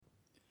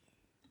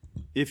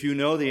If you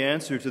know the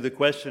answer to the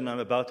question I'm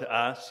about to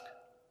ask,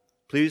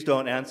 please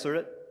don't answer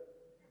it.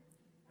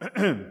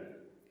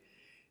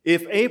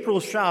 If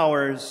April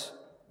showers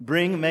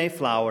bring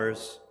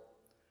Mayflowers,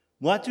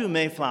 what do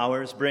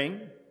Mayflowers bring?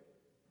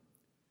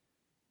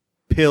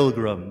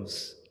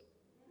 Pilgrims.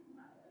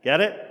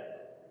 Get it?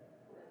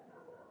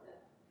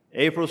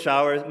 April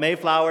showers,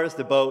 Mayflowers,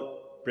 the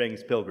boat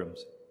brings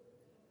pilgrims.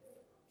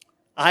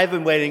 I've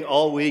been waiting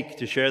all week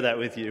to share that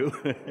with you.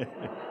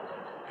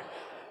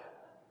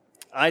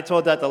 I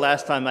told that the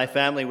last time my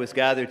family was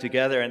gathered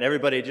together and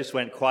everybody just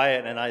went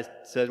quiet, and I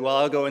said, well,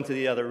 I'll go into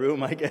the other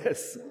room, I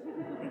guess.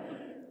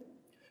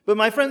 But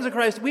my friends in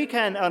Christ, we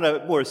can, on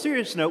a more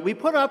serious note, we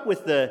put up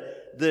with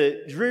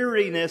the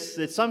dreariness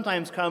that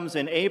sometimes comes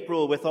in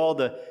April with all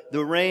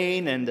the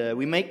rain, and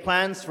we make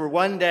plans for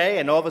one day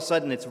and all of a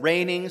sudden it's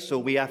raining, so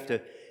we have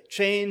to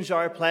change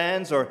our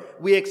plans, or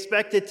we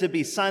expect it to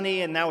be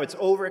sunny and now it's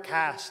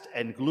overcast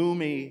and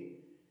gloomy.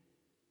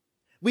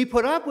 We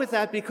put up with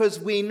that because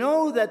we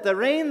know that the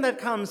rain that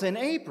comes in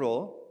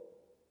April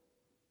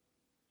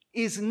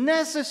is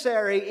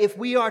necessary if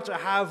we are to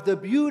have the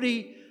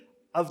beauty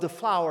of the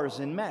flowers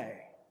in May.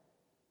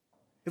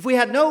 If we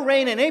had no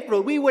rain in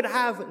April, we would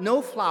have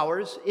no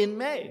flowers in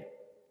May.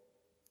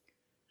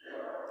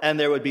 And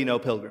there would be no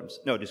pilgrims.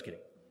 No, just kidding.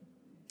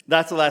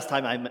 That's the last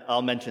time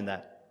I'll mention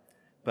that.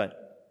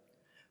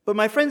 But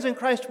my friends in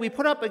Christ, we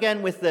put up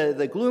again with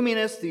the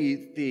gloominess,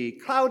 the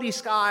cloudy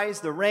skies,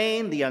 the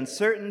rain, the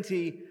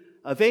uncertainty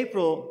of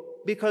April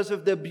because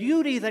of the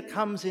beauty that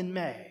comes in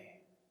May.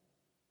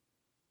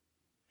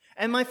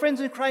 And my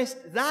friends in Christ,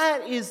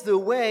 that is the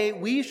way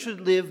we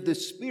should live the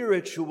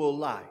spiritual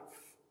life.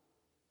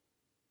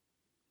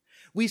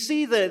 We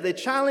see the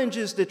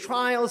challenges, the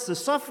trials, the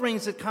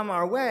sufferings that come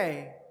our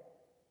way.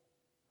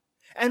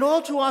 And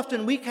all too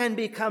often we can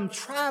become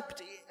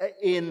trapped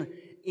in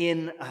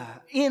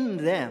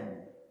them.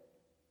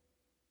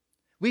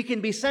 We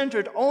can be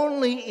centered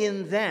only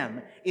in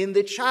them, in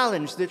the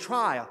challenge, the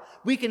trial.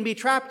 We can be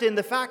trapped in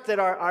the fact that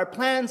our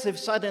plans have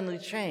suddenly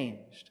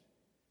changed.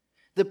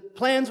 The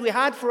plans we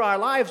had for our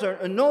lives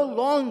are no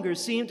longer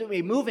seem to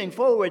be moving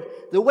forward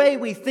the way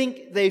we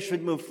think they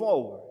should move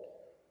forward.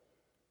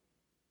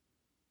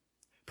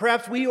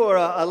 Perhaps we or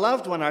a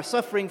loved one are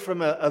suffering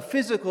from a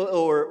physical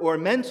or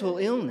mental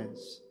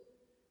illness.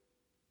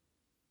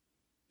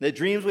 The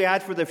dreams we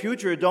had for the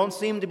future don't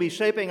seem to be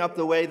shaping up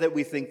the way that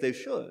we think they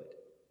should.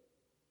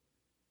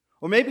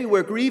 Or maybe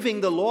we're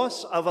grieving the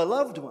loss of a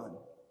loved one.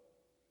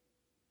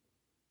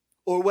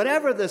 Or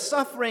whatever the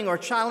suffering or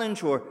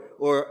challenge or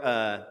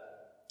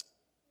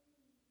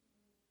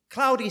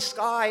cloudy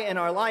sky in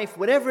our life,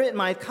 whatever it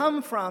might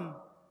come from,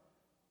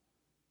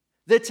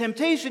 the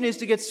temptation is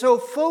to get so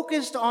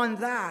focused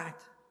on that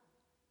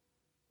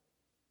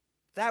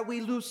we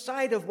lose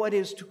sight of what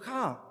is to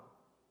come.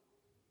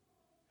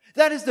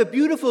 That is the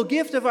beautiful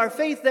gift of our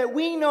faith, that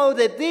we know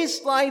that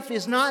this life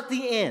is not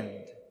the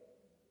end.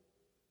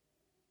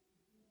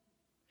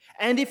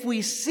 And if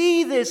we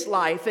see this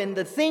life and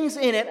the things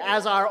in it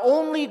as our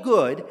only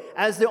good,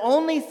 as the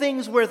only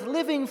things worth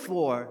living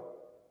for,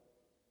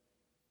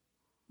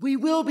 we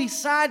will be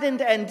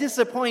saddened and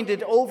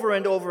disappointed over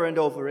and over and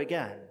over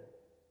again.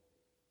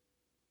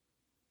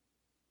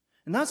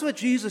 And that's what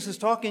Jesus is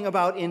talking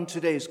about in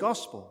today's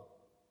gospel.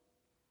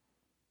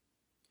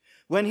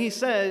 When he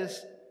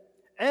says,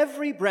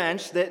 every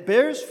branch that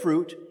bears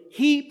fruit,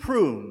 he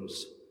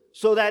prunes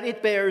so that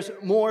it bears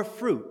more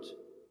fruit.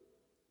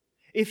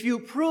 If you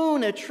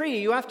prune a tree,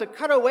 you have to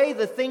cut away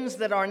the things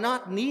that are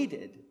not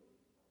needed.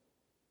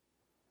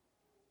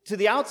 To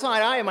the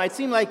outside eye, it might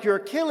seem like you're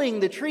killing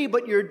the tree,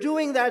 but you're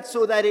doing that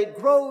so that it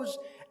grows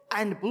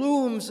and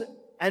blooms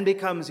and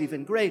becomes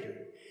even greater.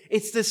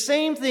 It's the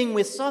same thing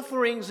with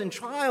sufferings and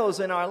trials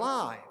in our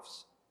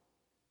lives.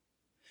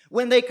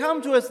 When they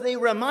come to us, they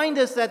remind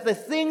us that the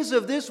things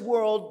of this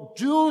world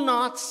do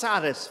not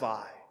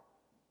satisfy.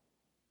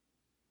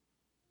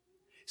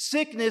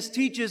 Sickness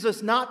teaches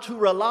us not to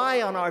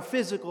rely on our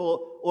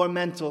physical or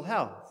mental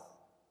health.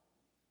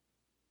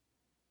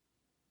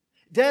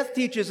 Death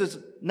teaches us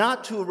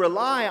not to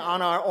rely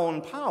on our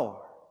own power.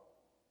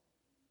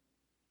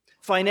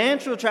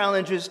 Financial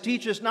challenges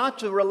teach us not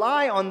to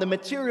rely on the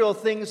material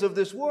things of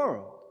this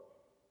world.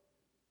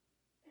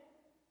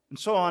 And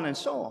so on and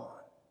so on.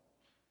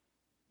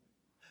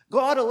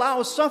 God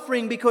allows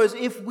suffering because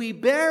if we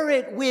bear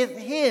it with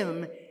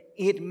Him,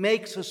 it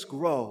makes us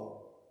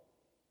grow.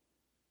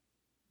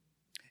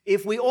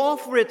 If we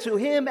offer it to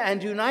Him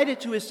and unite it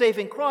to His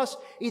saving cross,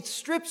 it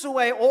strips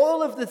away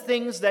all of the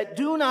things that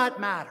do not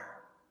matter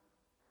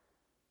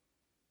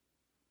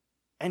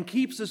and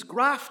keeps us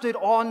grafted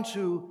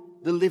onto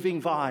the living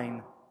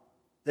vine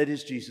that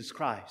is Jesus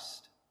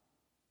Christ.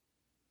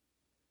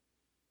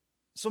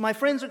 So my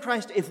friends in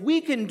Christ, if we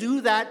can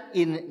do that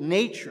in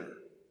nature,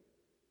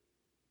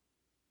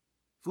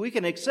 if we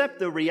can accept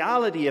the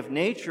reality of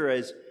nature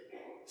as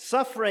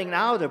suffering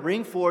now to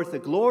bring forth the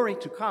glory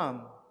to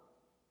come,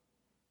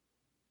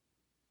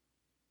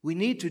 we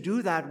need to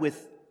do that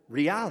with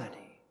reality.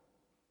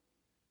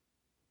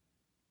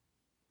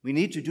 We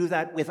need to do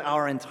that with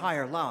our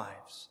entire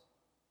lives.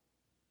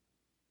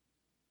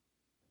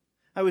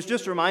 I was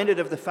just reminded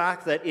of the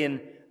fact that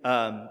in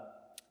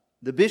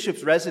the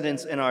bishop's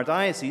residence in our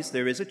diocese,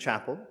 there is a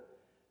chapel,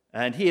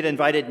 and he had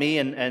invited me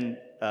and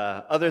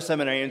other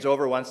seminarians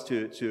over once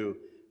to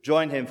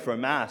join him for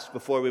Mass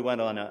before we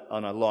went on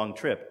a long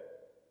trip.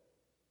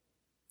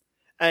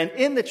 And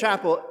in the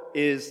chapel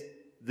is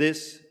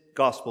this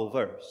gospel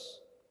verse.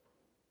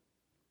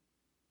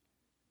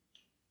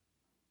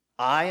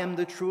 I am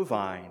the true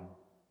vine,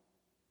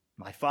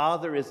 my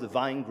Father is the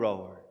vine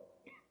grower,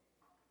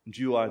 and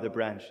you are the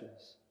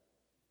branches.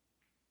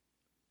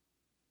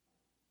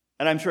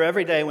 And I'm sure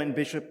every day when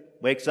Bishop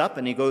wakes up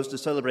and he goes to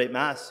celebrate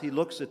Mass, he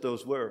looks at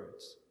those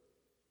words.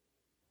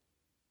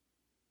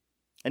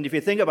 And if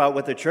you think about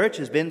what the church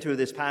has been through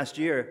this past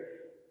year,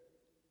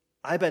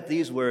 I bet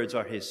these words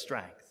are his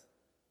strength.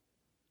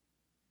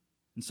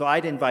 And so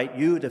I'd invite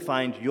you to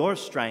find your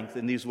strength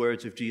in these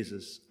words of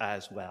Jesus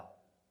as well.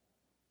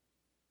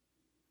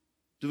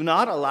 Do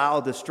not allow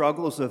the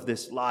struggles of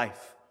this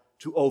life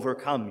to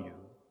overcome you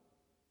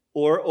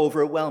or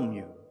overwhelm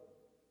you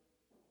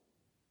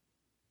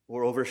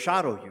or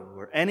overshadow you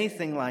or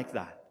anything like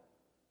that.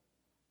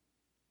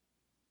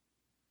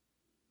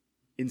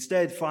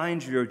 Instead,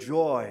 find your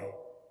joy,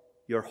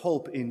 your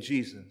hope in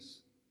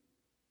Jesus.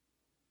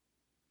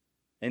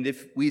 And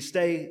if we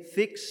stay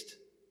fixed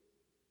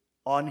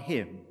on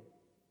him,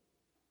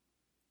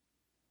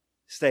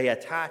 stay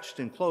attached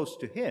and close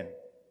to him,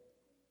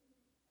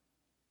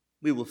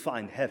 we will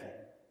find heaven.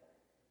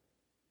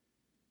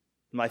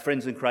 My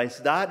friends in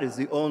Christ, that is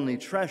the only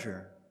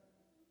treasure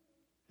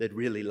that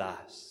really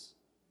lasts.